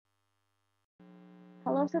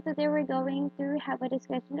Hello, so today we're going to have a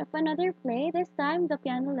discussion of another play, this time The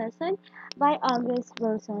Piano Lesson by August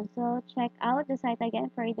Wilson. So check out the site again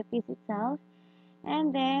for the piece itself,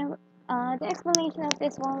 and then the explanation of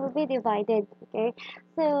this one will be divided, okay?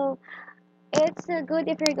 So it's good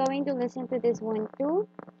if you're going to listen to this one too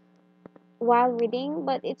while reading,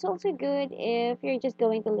 but it's also good if you're just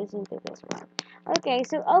going to listen to this one. Okay,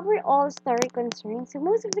 so overall story concerns. So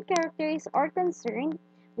most of the characters are concerned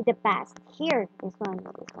with the past. Here, this one.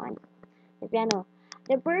 The piano.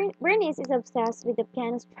 Bernice is obsessed with the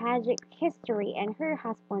piano's tragic history and her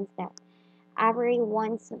husband's death. Avery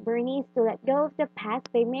wants Bernice to let go of the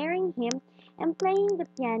past by marrying him and playing the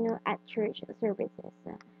piano at church services.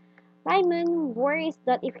 Lyman worries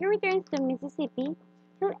that if he returns to Mississippi,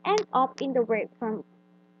 he'll end up in the work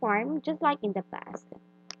farm just like in the past.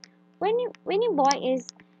 Winnie Boy is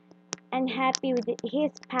unhappy with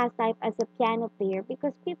his past life as a piano player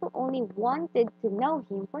because people only wanted to know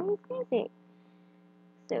him for his music.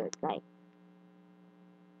 So it's like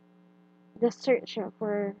the search her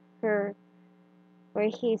for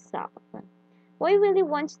himself. Boy really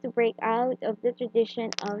wants to break out of the tradition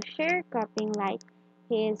of sharecropping like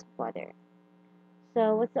his father.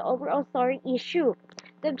 So what's the overall story issue?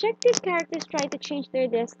 The objective characters try to change their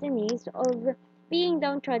destinies of being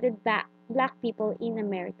downtrodden black people in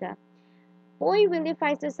America. Boy really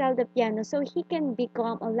fights to sell the piano so he can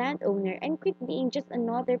become a landowner and quit being just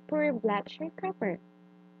another poor black sharecropper.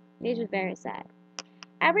 This is very sad.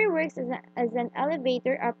 Avery works as an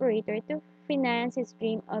elevator operator to finance his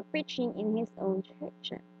dream of preaching in his own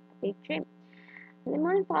church. Big dream.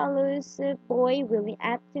 Lemon follows Boy Willie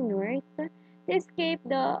up to North to escape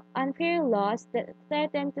the unfair laws that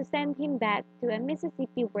threaten to send him back to a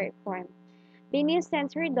Mississippi work farm. Benny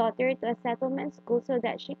sends her daughter to a settlement school so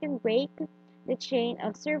that she can break the chain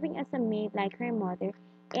of serving as a maid like her mother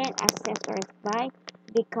and ancestors by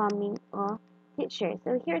becoming a teacher.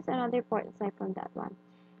 So here's another part aside from that one.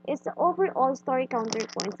 It's the overall story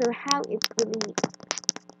counterpoint, so how it really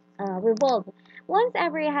revolves. Once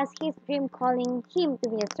Avery has his dream calling him to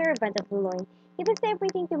be a servant of the Lord, he does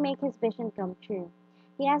everything to make his vision come true.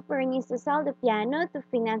 He asks Bernice to sell the piano to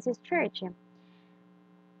finance his church,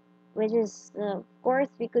 which is, of course,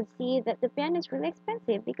 we could see that the piano is really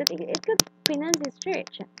expensive because it could finance his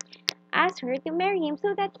church. Ask her to marry him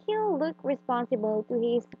so that he'll look responsible to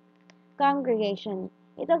his congregation.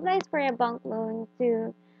 It applies for a bank loan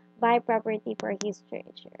to buy property for his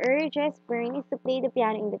church. Urges Bernice to play the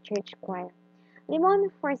piano in the church choir. Limon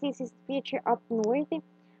foresees his future up north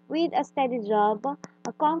with a steady job,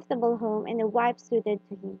 a comfortable home, and a wife suited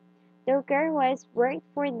to him. Tucker, who has worked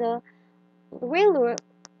for the railroad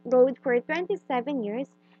for 27 years,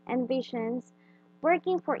 envisions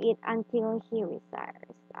working for it until he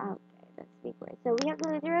retires. Okay, that's big word. So we have the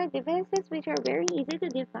literal differences which are very easy to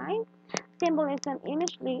define: symbolism,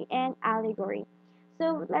 imagery, and allegory.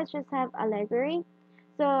 So let's just have allegory.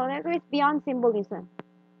 So allegory is beyond symbolism.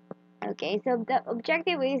 Okay, so the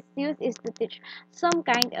objective is used is to teach some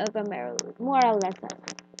kind of a moral lesson.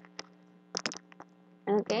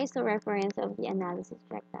 Okay, so reference of the analysis,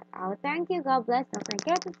 check that out. Thank you, God bless. Don't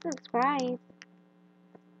forget to subscribe.